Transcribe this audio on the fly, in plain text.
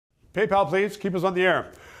PayPal, please. Keep us on the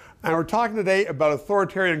air. And we're talking today about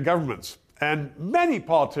authoritarian governments. And many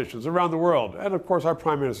politicians around the world, and of course our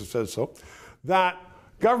Prime Minister says so, that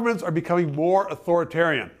governments are becoming more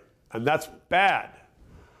authoritarian. And that's bad.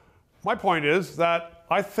 My point is that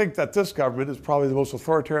I think that this government is probably the most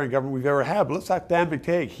authoritarian government we've ever had. But let's ask Dan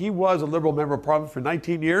McTeague. He was a Liberal member of Parliament for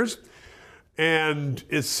 19 years. And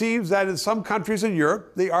it seems that in some countries in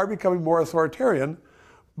Europe, they are becoming more authoritarian.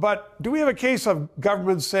 But do we have a case of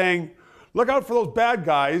governments saying, look out for those bad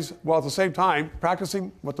guys, while at the same time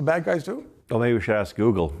practicing what the bad guys do? Well, maybe we should ask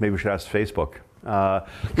Google. Maybe we should ask Facebook.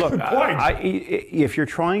 Look, if you're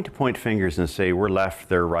trying to point fingers and say we're left,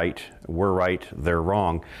 they're right, they're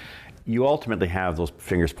wrong, you ultimately have those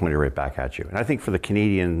fingers pointed right back at you. And I think for the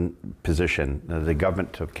Canadian position, the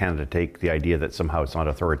government of Canada take the idea that somehow it's not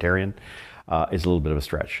authoritarian is a little bit of a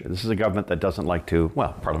stretch. This is a government that doesn't like to,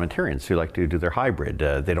 well, parliamentarians who like to do their hybrid.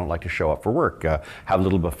 They don't like to show up for work, have a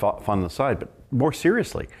little bit of fun on the side. But more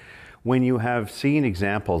seriously, when you have seen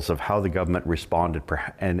examples of how the government responded,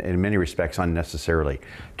 and in many respects unnecessarily,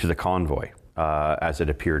 to the convoy as it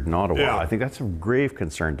appeared in Ottawa, I think that's a grave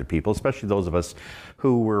concern to people, especially those of us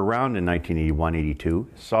who were around in 1981-82,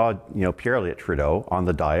 saw Pierre Elliott Trudeau on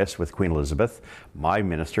the dais with Queen Elizabeth, my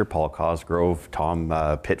minister, Paul Cosgrove,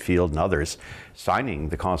 Tom Pitfield, and others, signing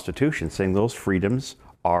the Constitution, saying those freedoms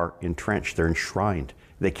are entrenched, they're enshrined.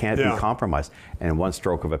 They can't be compromised. And in one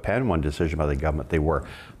stroke of a pen, one decision by the government, they were.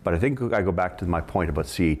 But I think I go back to my point about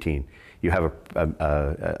C-18. You have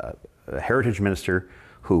a heritage minister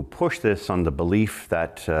who pushed this on the belief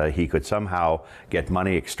that he could somehow get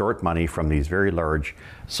money, extort money from these very large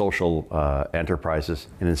social enterprises.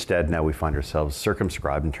 And instead, now we find ourselves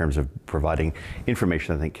circumscribed in terms of providing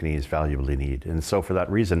information I think Canadians valuably need. And so for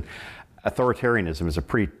that reason, authoritarianism is a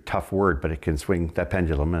pretty tough word, but it can swing, that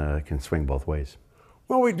pendulum can swing both ways.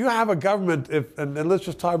 Well, we do have a government, and let's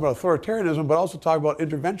just talk about authoritarianism, but also talk about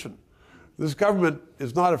intervention. This government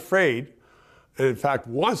is not afraid, and in fact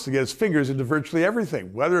wants to get its fingers into virtually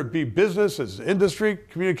everything, whether it be business, industry,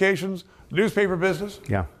 communications, newspaper business.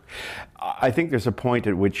 Yeah. I think there's a point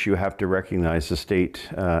at which you have to recognize the state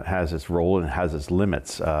has its role and has its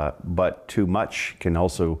limits, but too much can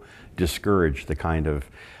also discourage the kind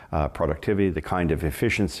of productivity, the kind of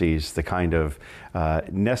efficiencies, the kind of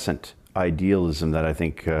nascent idealism that I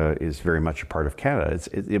think is very much a part of Canada.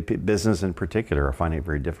 Business in particular are finding it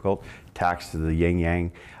very difficult, taxed to the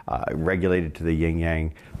yin-yang, regulated to the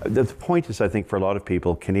yin-yang. The point is, I think for a lot of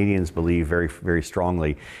people, Canadians believe very, very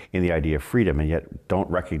strongly in the idea of freedom and yet don't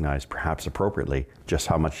recognize, perhaps appropriately, just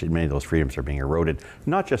how much many of those freedoms are being eroded,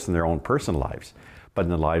 not just in their own personal lives, but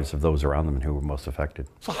in the lives of those around them and who were most affected.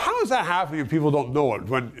 So how does that happen if people don't know it?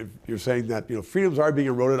 If you're saying that freedoms are being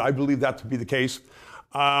eroded, I believe that to be the case.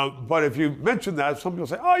 But if you mention that, some people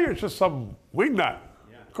say, oh, you're just some wingnut.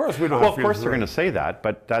 Of course we don't have freedoms. Well, of course they're going to say that,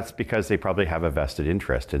 but that's because they probably have a vested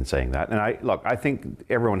interest in saying that. And I think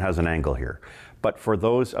everyone has an angle here. But for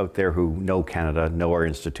those out there who know Canada, know our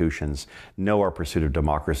institutions, know our pursuit of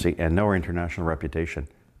democracy, and know our international reputation,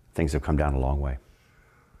 things have come down a long way.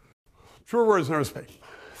 True words, never speak.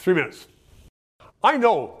 3 minutes. I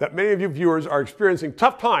know that many of you viewers are experiencing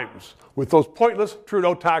tough times with those pointless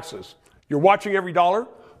Trudeau taxes. You're watching every dollar,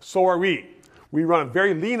 so are we. We run a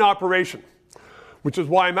very lean operation, which is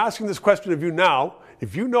why I'm asking this question of you now.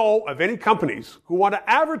 If you know of any companies who want to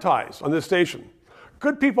advertise on this station,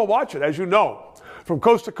 good people watch it, as you know, from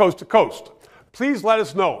coast to coast to coast. Please let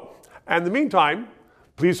us know. And in the meantime,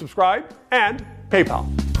 please subscribe and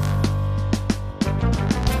PayPal.